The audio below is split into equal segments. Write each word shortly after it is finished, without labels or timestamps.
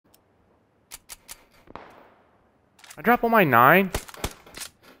I drop on my 9.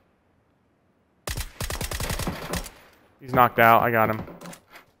 He's knocked out. I got him.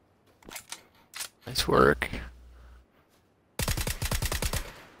 Nice work.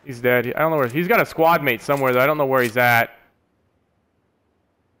 He's dead. I don't know where. He's got a squad mate somewhere, though. I don't know where he's at.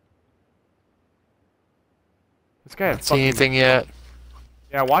 This guy. Not see anything yet.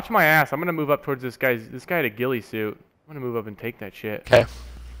 Yeah, watch my ass. I'm gonna move up towards this guy. This guy had a ghillie suit. I'm gonna move up and take that shit. Okay.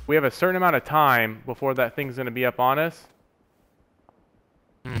 We have a certain amount of time before that thing's gonna be up on us.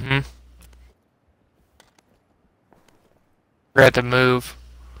 Mm-hmm. We're at the move.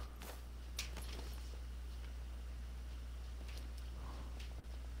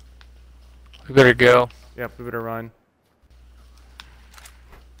 We better go. Yep, we better run.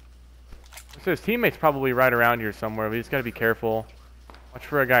 So his teammate's probably right around here somewhere. We just gotta be careful. Watch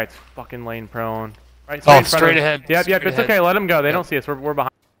for a guy that's fucking lane prone. Right, Oh, straight ahead. Yep, Straight it's ahead. okay. Let him go. They don't see us. We're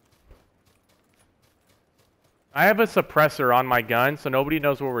behind. I have a suppressor on my gun, so nobody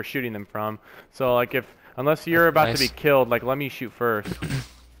knows where we're shooting them from. So, like, unless you're about to be killed, like, let me shoot first.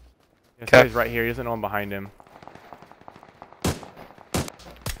 This guy's right here. He doesn't know I'm behind him.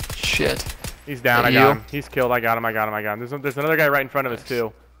 Shit. He's down. I got him. He's killed. I got him. I got him. I got him. There's another guy right in front of us,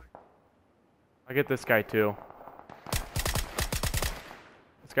 too. I get this guy, too.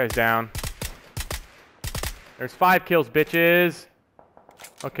 This guy's down. There's 5 kills, bitches.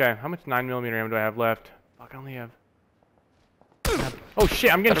 Okay, how much 9mm ammo do I have left? Fuck, I only have... Oh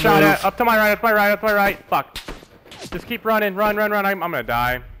shit, I'm getting shot at. Up to my right, up to my right, up to my right. Fuck. Just keep running. Run, run, run. I'm gonna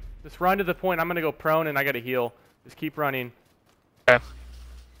die. Just run to the point. I'm gonna go prone and I gotta heal. Just keep running. Okay.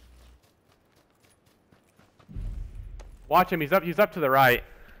 Watch him. He's up to the right.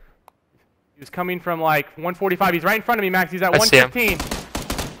 He was coming from like 145. He's right in front of me, Max. He's at 115.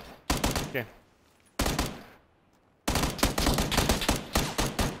 Okay.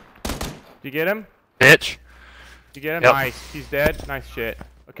 Did you get him? Bitch. Did you get him? Yep. Nice. He's dead. Nice shit.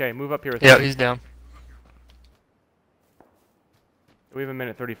 Okay, move up here with Yeah, me. he's down. We have a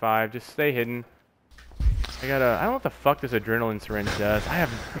minute 35. Just stay hidden. I don't know what the fuck this adrenaline syringe does. I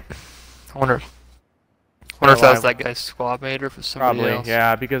wonder if that was that guy's squad mate or if it's somebody probably else.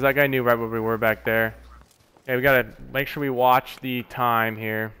 yeah, because that guy knew right where we were back there. Okay, we gotta make sure we watch the time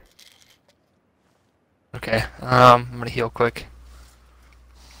here. Okay. I'm gonna heal quick.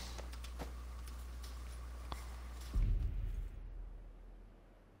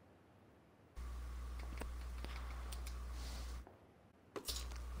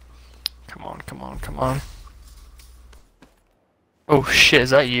 Come on, come on, come on. Oh shit, is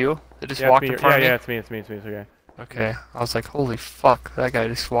that you? They just walked in front of me? Yeah, it's me, it's okay. Okay, I was like, holy fuck, that guy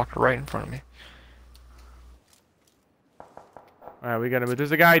just walked right in front of me. Alright, we gotta move.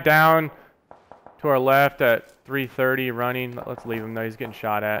 There's a guy down to our left at 330 running. Let's leave him though, he's getting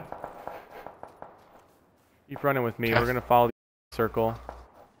shot at. Keep running with me, we're gonna follow the circle.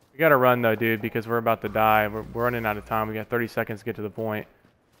 We gotta run though, dude, because we're about to die. We're running out of time. We got 30 seconds to get to the point.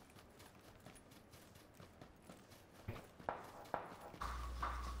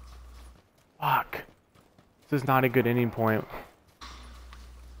 Fuck. This is not a good ending point.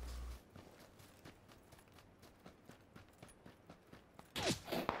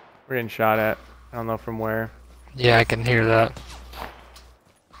 We're getting shot at. I don't know from where. Yeah, I can hear that.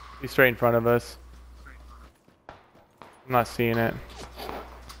 He's straight in front of us. I'm not seeing it.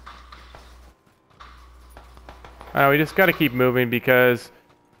 We just gotta keep moving because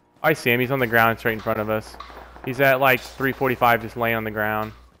I see him. He's on the ground straight in front of us. He's at like 345 just laying on the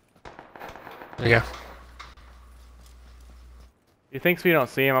ground. Yeah. He thinks we don't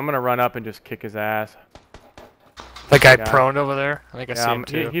see him. I'm gonna run up and just kick his ass. That guy prone over there? I think I see him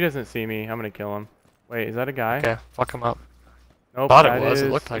too. He doesn't see me. I'm gonna kill him. Wait, is that a guy? Okay, fuck him up. Nope, Thought it was.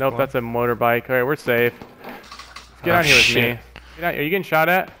 It looked like nope, one. that's a motorbike. Alright, we're safe. Let's get out here with me. Get out. Are you getting shot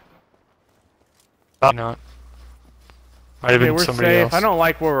at? Probably not. Might have been we're somebody safe. else. I don't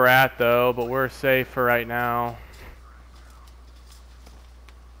like where we're at though, but we're safe for right now.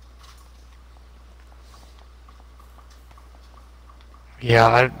 Yeah,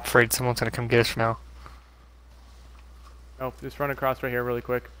 I'm afraid someone's gonna come get us now. Nope, just run across right here really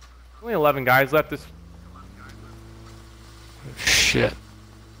quick. Only 11 guys left. This. Shit.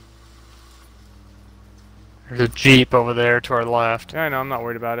 There's a Jeep over there to our left. Yeah, I know. I'm not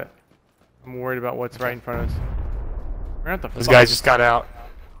worried about it. I'm worried about what's right in front of us. We're gonna have to. Those guys just got out.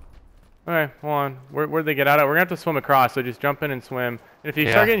 Okay, hold on. Where'd they get out of? We're gonna have to swim across, so just jump in and swim. And if you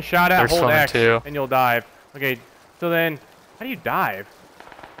start getting shot at, hold X, and you'll dive. Okay, so then, how do you dive?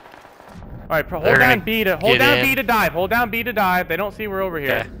 Alright, hold down B to dive. Hold down B to dive. They don't see we're over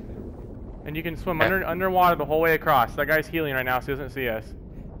here. Okay. And you can swim underwater the whole way across. That guy's healing right now, so he doesn't see us.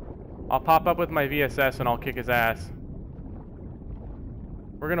 I'll pop up with my VSS and I'll kick his ass.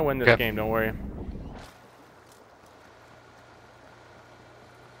 We're gonna win this Okay. game, don't worry. I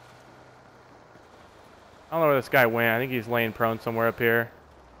don't know where this guy went. I think he's laying prone somewhere up here.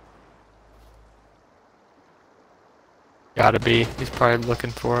 Gotta be. He's probably looking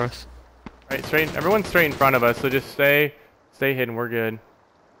for us. Right, straight. Everyone's straight in front of us, so just stay hidden. We're good.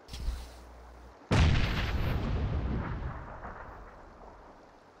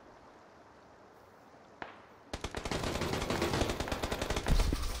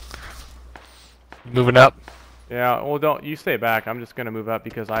 Moving up. Yeah. Well, don't you stay back. I'm just gonna move up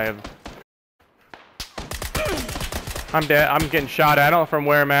because I have. I'm dead. I'm getting shot at. I don't know from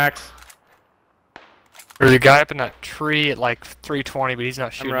where, Max. There's a guy up in that tree at like 320, but he's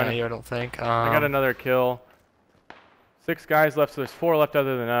not shooting at running. you, I don't think. I got another kill. 6 guys left, so there's 4 left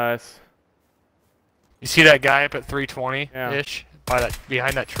other than us. You see that guy up at 320-ish? Yeah. By that,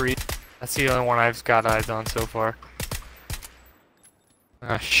 behind that tree? That's the only one I've got eyes on so far.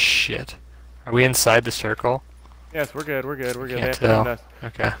 Ah, shit. Are we inside the circle? Yes, we're good. We're good. We're good. Can't They have to tell. find us.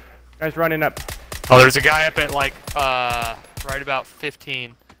 Okay. Guys running up. Oh, there's a guy up at like, right about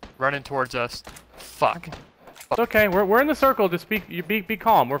 15, running towards us. Fuck. It's okay. We're in the circle. Just be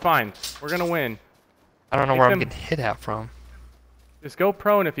calm. We're fine. We're gonna win. I don't know Take where them. I'm getting hit at from. Just go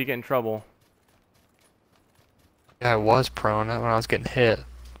prone if you get in trouble. Yeah, I was prone when I was getting hit.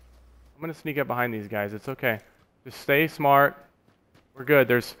 I'm gonna sneak up behind these guys. It's okay. Just stay smart. We're good.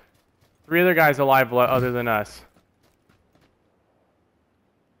 There's 3 other guys alive other than us.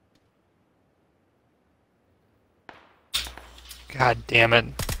 God damn it.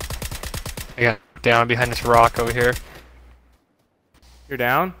 I got down behind this rock over here. You're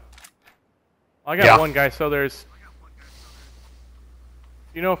down? I got Yeah. 1 guy, so there's...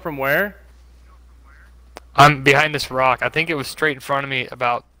 You know from where? I'm behind this rock. I think it was straight in front of me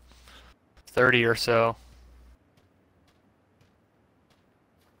about 30 or so.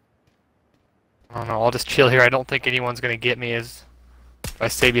 I don't know. I'll just chill here. I don't think anyone's going to get me if I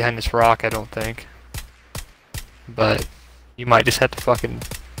stay behind this rock, I don't think. But you might just have to fucking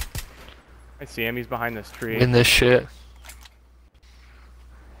I see him. He's behind this tree. win this shit.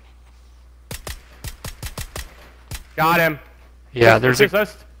 Got him. Yeah, There's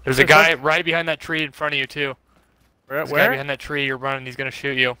there's a guy right behind that tree in front of you too. Where? There's a guy behind that tree. You're running. He's gonna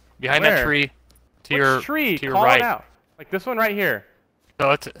shoot you. Behind Where? that tree, to Which your tree? to your Call right. it out. Like this one right here.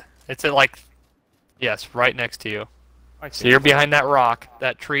 So it's at like, yes, right next to you. I see. So you're behind that rock.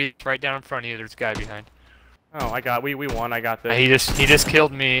 That tree right down in front of you. There's a guy behind. Oh, we won. I got this. He just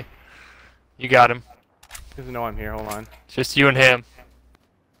killed me. You got him. He doesn't know I'm here. Hold on. It's just you and him.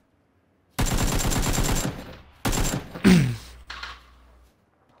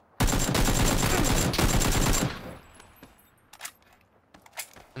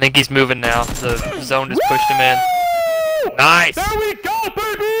 I think he's moving now. The zone just pushed him in. Nice! There we go,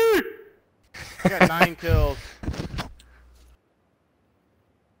 baby! I got 9 kills.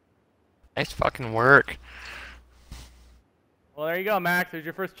 Nice fucking work. Well, there you go, Max. There's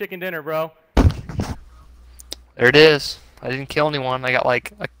your first chicken dinner, bro. There it is. I didn't kill anyone. I got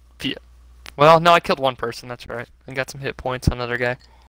like a few. Well, no, I killed one person. That's right. I got some hit points on another guy.